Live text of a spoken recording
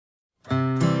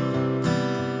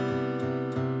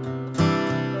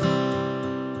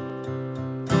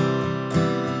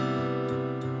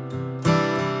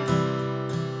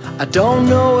I don't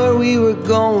know where we were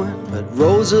going, but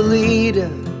Rosalita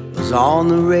was on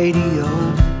the radio.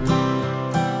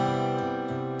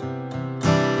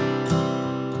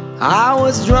 I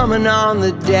was drumming on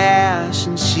the dash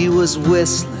and she was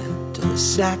whistling to the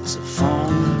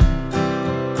saxophone.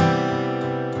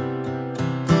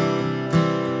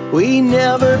 We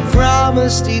never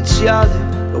promised each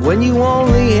other, but when you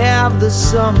only have the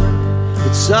summer,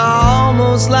 it's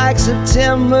almost like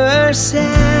September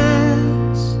says,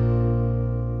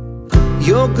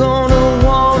 you're gonna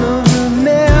wanna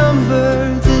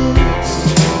remember this.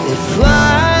 It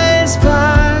flies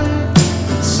by,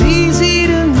 it's easy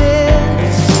to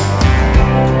miss.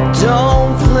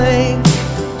 Don't blink,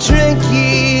 drink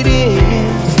it in.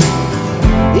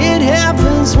 It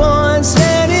happens once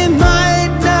and it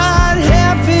might not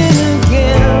happen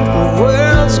again. The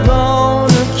world's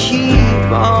gonna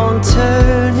keep on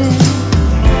turning.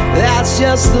 That's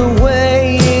just the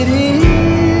way it is.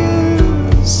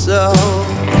 So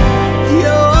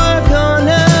you're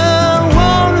gonna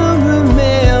wanna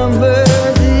remember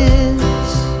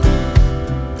this.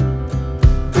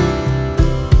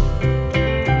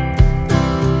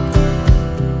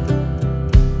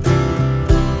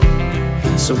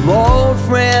 Some old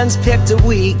friends picked a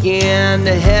weekend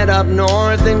to head up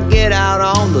north and get out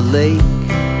on the lake.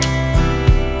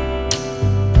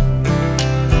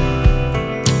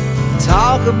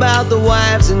 Talk about the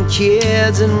wives and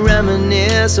kids and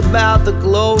reminisce about the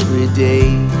glory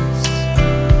days.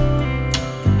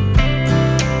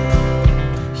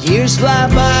 Years fly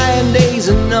by and days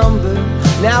are numbered.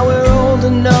 Now we're old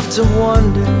enough to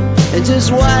wonder and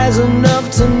just wise enough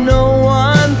to know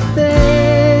one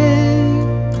thing.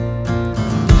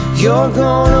 You're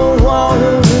gonna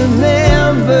wanna